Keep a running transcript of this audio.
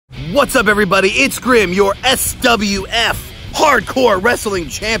What's up, everybody? It's Grim, your SWF Hardcore Wrestling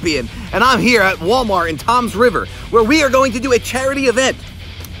Champion, and I'm here at Walmart in Toms River, where we are going to do a charity event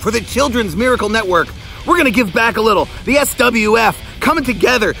for the Children's Miracle Network. We're going to give back a little. The SWF coming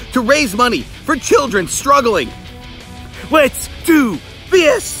together to raise money for children struggling. Let's do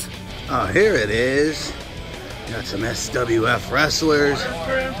this! Oh, here it is. Got some SWF wrestlers.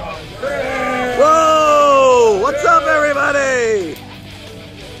 Whoa! What's up, everybody?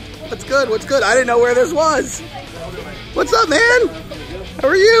 What's good? What's good? I didn't know where this was. What's up, man? How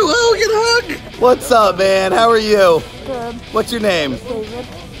are you? Oh, get a hug. What's up, man? How are you? Good. What's your name? David.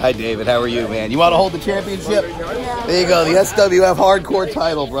 Hi, David. How are you, man? You want to hold the championship? Yeah. There you go. The SWF Hardcore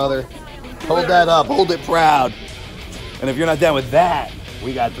title, brother. Hold that up. Hold it proud. And if you're not down with that,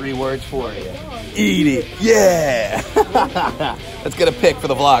 we got 3 words for you. Eat it. Yeah. Let's get a pic for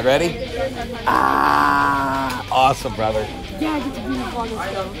the vlog. Ready? Ah. Awesome, brother. Yeah, I get to be in the vlog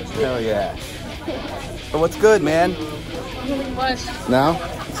as well. Hell yeah. So what's good, man? Nothing much. No?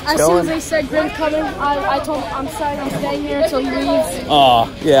 As soon as they said Grim's coming, I told him I'm sorry, I'm staying here until he leaves.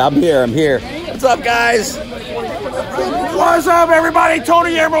 Oh, yeah, I'm here. What's up, guys? What's up, everybody?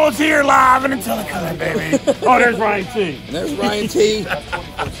 Tony Emerald's here live and until the color, baby. Oh, there's Ryan T. And there's Ryan T.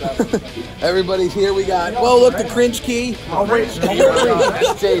 Everybody's here. We got, well, look, the cringe key. Oh, wait.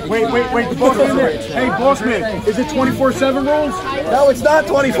 Wait. The Bossman. Hey, Bossman, is it 24/7 rules? No, it's not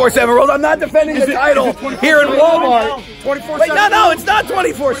 24/7 rules. I'm not defending the title here in Walmart. 24/7 Wait, no, it's not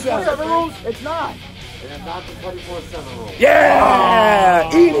 24/7 rules? It's not. And not the 24/7 rule. Yeah!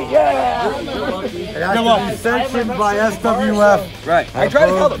 Eat it, yeah! It has to be sanctioned by SWF. Right. I try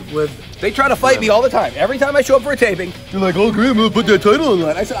to tell them. They try to fight me all the time. Every time I show up for a taping, they're like, oh, great, I'm going to put that title on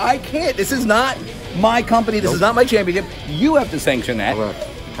that. I said, I can't. This is not my company. This is not my championship. You have to sanction that. Correct.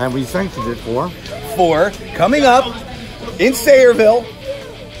 And we sanctioned it for Coming up in Sayreville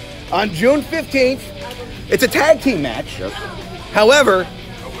on June 15th. It's a tag team match. Yes. However,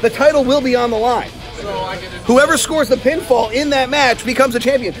 the title will be on the line. Whoever scores the pinfall in that match becomes a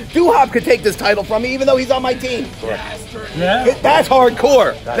champion. Doo-Hop could take this title from me even though he's on my team. Yeah? That's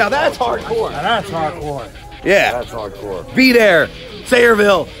hardcore. Now that's hardcore. That's hardcore. Yeah. That's hardcore. Be there.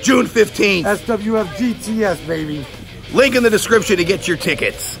 Sayreville, June 15th. SWF GTS, baby. Link in the description to get your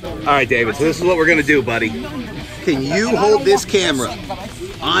tickets. All right, David, so this is what we're going to do, buddy. Can you hold this camera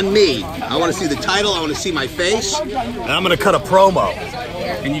on me? I want to see the title. I want to see my face. And I'm going to cut a promo.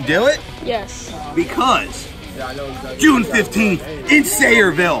 Can you do it? Yes. Because June 15th in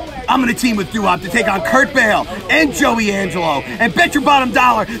Sayreville, I'm going to team with Doo-Hop to take on Kurt Bale and Joey Angelo. And bet your bottom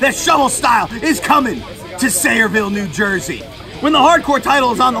dollar that Shovel Style is coming to Sayreville, New Jersey. When the hardcore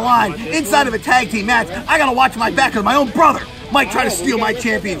title is on the line inside of a tag team match, I got to watch my back because my own brother might try to steal my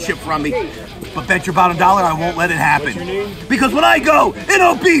championship from me. But bet your bottom dollar I won't let it happen. Because when I go in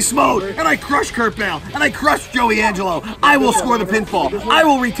obese mode and I crush Kurt Bale and I crush Joey Angelo, I will score the pinfall. I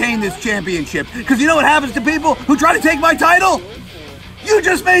will retain this championship. Because you know what happens to people who try to take my title? You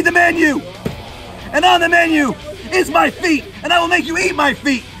just made the menu. And on the menu is my feet. And I will make you eat my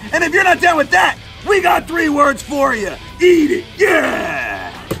feet. And if you're not down with that, we got 3 words for you. Eat it.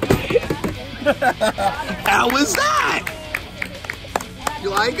 Yeah. How was that? You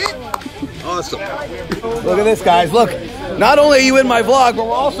like it? Awesome. Look at this, guys. Look, not only are you in my vlog, but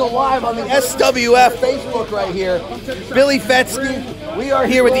we're also live on the SWF Facebook right here. Billy Fetsky. We are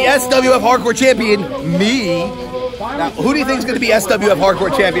here with the SWF Hardcore Champion, me. Now, who do you think is going to be SWF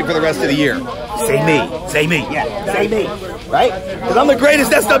Hardcore Champion for the rest of the year? Say me. Say me. Yeah, say me. Right? Because I'm the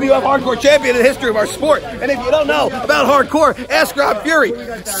greatest SWF Hardcore Champion in the history of our sport. And if you don't know about hardcore, ask Rob Fury.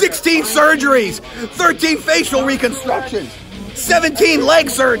 16 surgeries, 13 facial reconstructions, 17 leg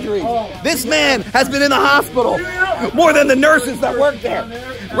surgeries. This man has been in the hospital more than the nurses that work there.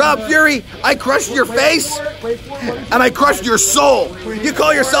 Rob Fury, I crushed your face and I crushed your soul. You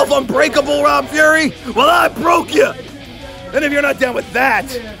call yourself unbreakable, Rob Fury? Well, I broke you. And if you're not down with that,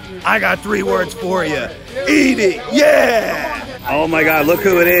 I got 3 words for you. Eat it, yeah! Oh my God, look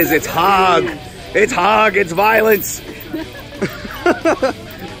who it is. It's Hog. It's Hog, it's violence.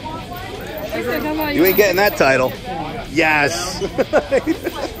 You ain't getting that title. Yes.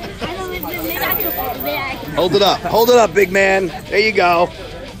 Hold it up. Hold it up, big man. There you go.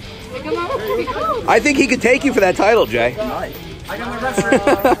 I think he could take you for that title, Jay.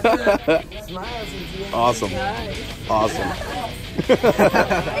 Awesome. Awesome.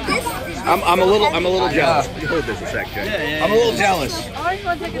 I'm a little jealous. Hold this a sec, Jay. I'm a little jealous.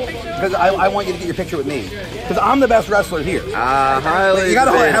 Because I want you to get your picture with me. Because I'm the best wrestler here. You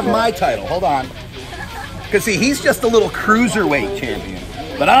gotta have my title. Hold on. Because see, he's just a little cruiserweight champion.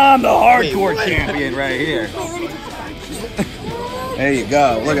 But I'm the hardcore champion right here. There you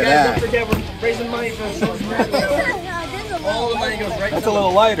go. Look at that. Don't forget, we're raising money for all the money goes right. That's a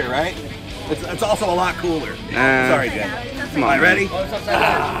little lighter, right? It's also a lot cooler. Sorry, Jen. Come on, ready?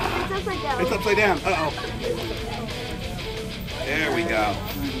 It's upside down. Uh-oh. There we go.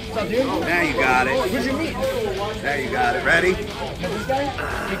 Now you got it. Where's your meat? There you got it. Ready? This guy?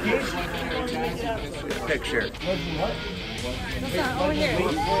 Picture. Over here.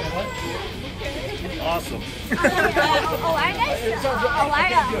 Awesome.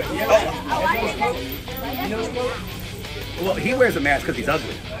 Well, he wears a mask because he's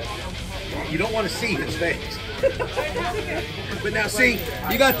ugly. You don't want to see his face. But now see,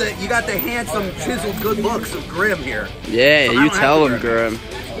 you got the handsome, chiseled good looks of Grim here. Yeah, So you tell him, Grim.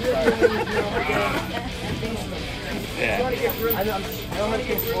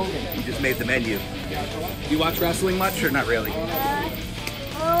 You just made the menu. You watch wrestling much or not really?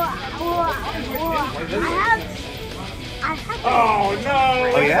 I have. Oh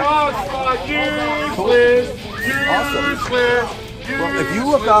no! Oh, yeah? Useless! Awesome. Well, if you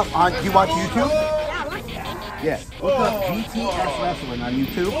look up on, do you watch YouTube? Yeah. Look up GTS Wrestling on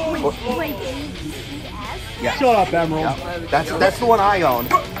YouTube. Wait, GTS? Yeah. Shut up, Emerald. Yeah. That's the one I own.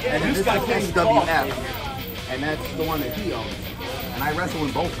 And this is SWF. And that's the one that he owns. And I wrestle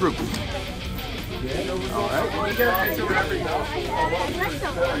in both groups. All right.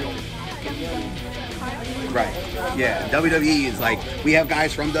 Right. Yeah. WWE is like, we have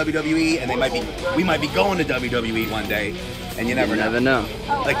guys from WWE, and we might be going to WWE one day, and you never know.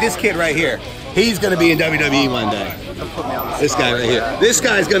 Like this kid right here, he's gonna be in WWE one day. This guy right here, this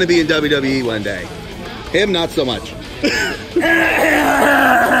guy's gonna be in WWE one day. Him, not so much. Get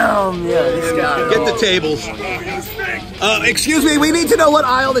the tables. Excuse me, we need to know what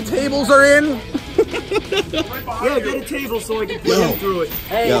aisle the tables are in. Yeah, get a table so I can put him through it.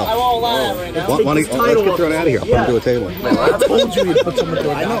 Hey, I won't allow right now. Let's get thrown out of here. I'll put him to a table. I told you to put someone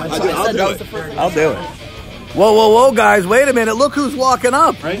through it. I know. I'll do it. Whoa, whoa, whoa, guys! Wait a minute. Look who's walking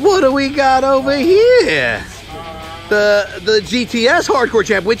up. Right? What do we got over here? The GTS Hardcore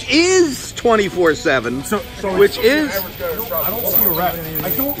Champ, which is 24/7. Which is. I don't see a ref.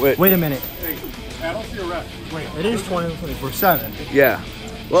 Wait a minute. I don't see a ref. Wait. It is 24/7. Yeah.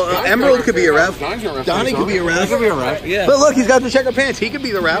 Well, Emerald could be a ref. Donnie could be a ref. Yeah. But look, he's got the checker pants. He could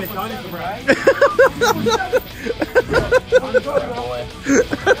be the ref.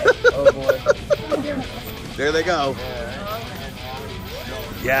 Oh boy. There they go.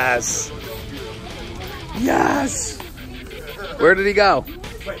 Yes. Yes. Where did he go?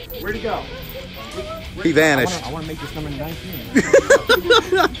 Wait, where'd he go? He vanished. I want to make this number 19.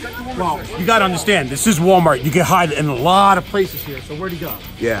 Well, you gotta understand, this is Walmart. You can hide in a lot of places here. So where'd he go?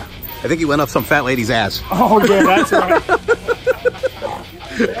 Yeah. I think he went up some fat lady's ass. Oh yeah, that's right.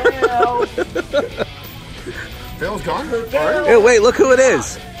 Phil's gone. Hey, wait, look who it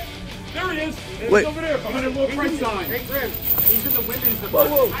is. There he is. Wait. Over there, behind a little price sign. He's in the women's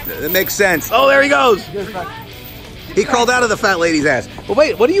department. That makes sense. Oh, there he goes. He crawled out of the fat lady's ass. Well,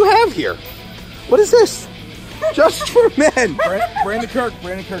 wait, what do you have here? What is this? Just for men. Brandon Kirk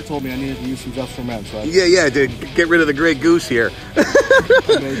told me I needed to use some Just for Men. So Yeah, dude. Get rid of the Grey Goose here.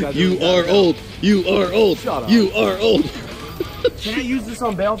 You are old. You are old. Shut up. You are old. Can I use this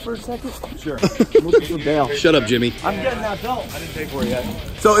on bail for a second? Sure. Looking for bail. Shut up, Jimmy. I'm getting that belt. I didn't pay for it yet.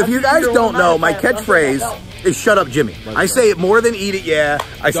 So if you guys don't know, my catchphrase is "Shut up, Jimmy." I say it more than "Eat it, yeah."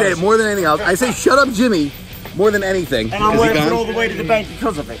 I say it more than anything else. I say "Shut up, Jimmy" more than anything. And I'm laughing all the way to the bank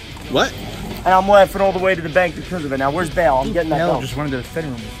because of it. What? And I'm laughing all the way to the bank because of it. Now, where's bail? I'm getting that belt. just went into the fitting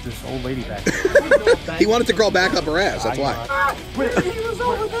room with this old lady back. He wanted to crawl back up her ass. That's why. He was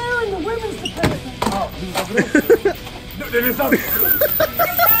over there in the women's department. No, there's nothing.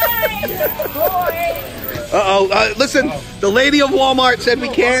 Uh-oh. Listen, the lady of Walmart said we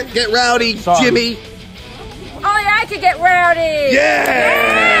can't get rowdy, Jimmy. Oh yeah, I could get rowdy.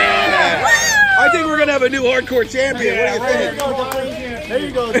 Yeah! I think we're gonna have a new hardcore champion. What do you think? There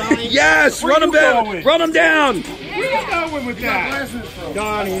you go, Donnie. Yes, run him down. Run him down. Going with that.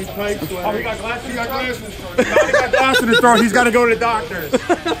 Donnie, he's pipes. Oh, he got glasses. He got glasses. Donnie got glasses in his throat. He's got to go to the doctors. I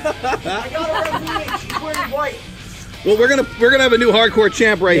got her ready. She's wearing white. Well, we're gonna have a new hardcore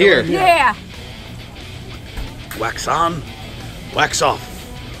champ right here. Yeah. Wax on, wax off.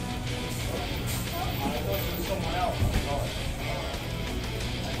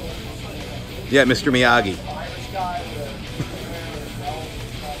 Yeah, Mr. Miyagi.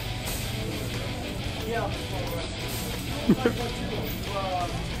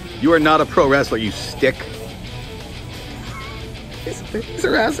 You are not a pro wrestler, you stick. He's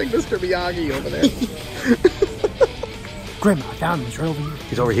harassing Mr. Miyagi over there. Grim, I found him. He's right over here.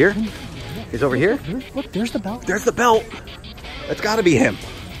 He's over here? He's over here? Look, there's the belt. There's the belt. That's got to be him.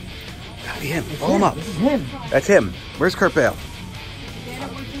 Got to be him. Roll him up. This is him. That's him. Where's Kurt Bale?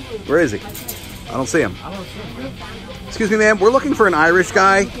 Where is he? I don't see him. Excuse me, ma'am. We're looking for an Irish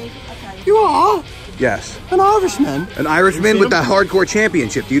guy. You are? Yes. An Irishman? An Irishman with the hardcore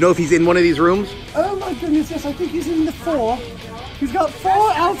championship. Do you know if he's in one of these rooms? Oh my goodness, yes, I think he's in the 4. He's got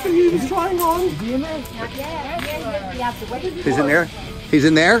 4 outfits he was trying on. Is he in there? Not yet. He's in there? He's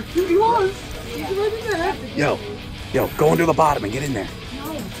in there? He was. He's already there. Yo, go under the bottom and get in there.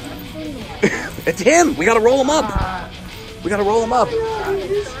 It's him. We got to roll him up. We got to roll him up.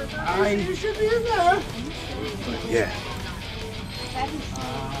 He should be in there. Yeah.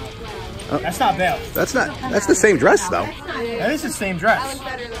 That's not Bale. That's the same dress though. That is the same dress.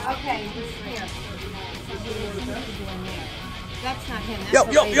 Okay. That's not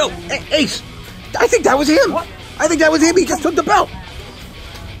him. Yo, hey, Ace. I think that was him. What? I think that was him. He just took the belt.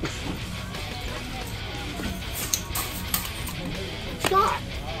 Scott.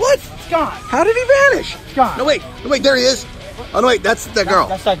 What? Scott. How did he vanish? Scott. No, wait, there he is. Oh, no, wait, that's that girl.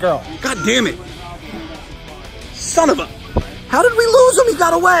 That's that girl. God damn it. Son of a... How did we lose him? He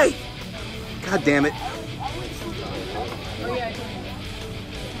got away. God damn it.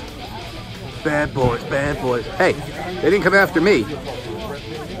 Bad boys, bad boys. Hey, they didn't come after me.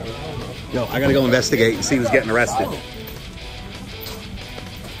 Yo, I gotta go investigate and see who's getting arrested.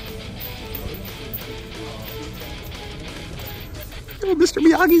 Yo, Mr.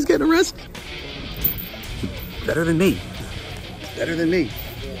 Miyagi's getting arrested. Better than me. Better than me.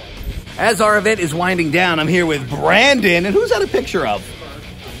 As our event is winding down, I'm here with Brandon. And who's that a picture of?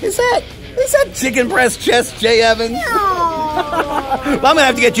 Is that chicken breast chest Jay Evans? Well, I'm going to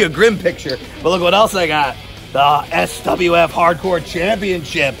have to get you a grim picture. But look what else I got. The SWF Hardcore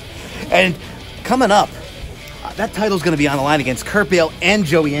Championship. And coming up, that title's going to be on the line against Kurt Bale and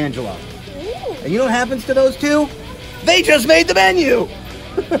Joey Angelo. And you know what happens to those two? They just made the menu.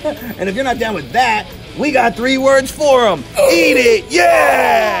 And if you're not down with that, we got 3 words for them. Eat it,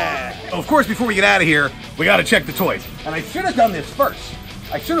 yeah! Of course, before we get out of here, we got to check the toys. And I should have done this first.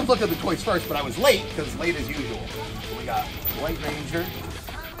 I should have looked at the toys first, but I was late, because late as usual. So we got White Ranger.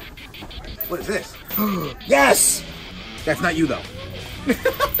 What is this? Yes! That's not you, though. And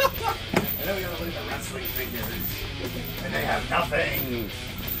then we got to look at the wrestling figures. And they have nothing.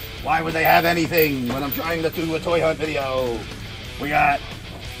 Why would they have anything when I'm trying to do a toy hunt video? We got...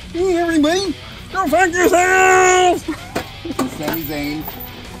 Hey, everybody! Go fuck yourselves! Sami Zayn.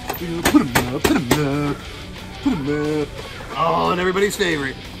 Put him up, put him up, put him up. Oh, and everybody's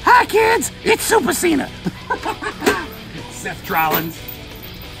favorite. Hi, kids! It's Super Cena. Seth Rollins.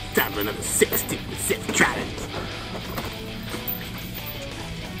 Time for another 16 with Seth Rollins.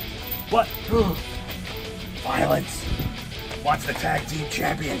 What? Violence. Wants the tag team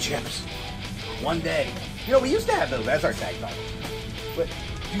championships. One day. You know, we used to have those as our tag titles. But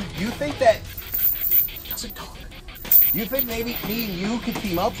do you think that... Doesn't talk. Do you think maybe me and you could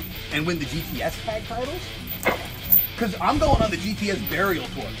team up and win the GTS tag titles? Because I'm going on the GTS burial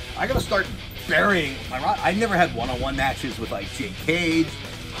tour. I got to start burying my rock. I've never had one-on-one matches with like Jake Cage,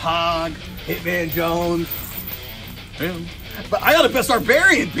 Hog, Hitman Jones. But I got to start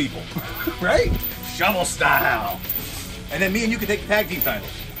burying people, right? Shovel style. And then me and you can take the tag team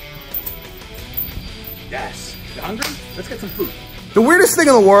titles. Yes. You hungry? Let's get some food. The weirdest thing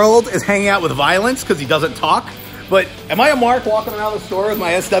in the world is hanging out with Violence because he doesn't talk. But am I a mark walking around the store with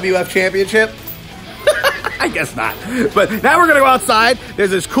my SWF championship? I guess not. But now we're going to go outside. There's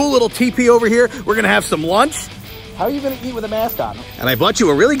this cool little teepee over here. We're going to have some lunch. How are you going to eat with a mask on? And I bought you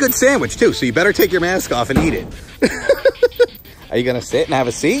a really good sandwich, too, so you better take your mask off and eat it. Are you going to sit and have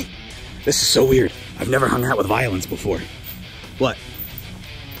a seat? This is so weird. I've never hung out with Violence before. What?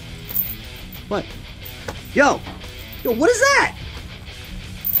 What? Yo, what is that?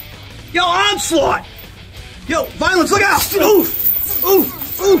 Yo, Onslaught! Yo, Violence, look out! Oof!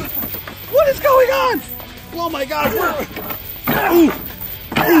 Oof! Oof! What is going on? Oh my God! Oof!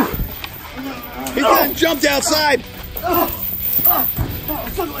 Oof! He got jumped outside!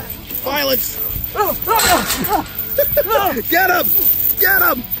 Violence! Get him! Get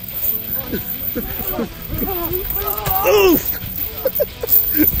him! Oof!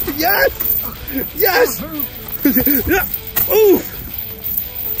 Yes! Yes! Oof!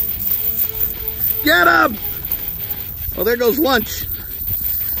 Get him! Well, there goes lunch.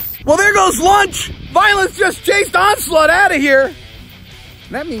 Well, there goes lunch! Violence just chased Onslaught out of here.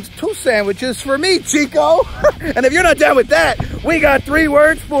 And that means 2 sandwiches for me, Chico. And if you're not down with that, we got 3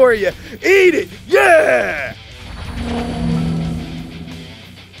 words for you. Eat it, yeah!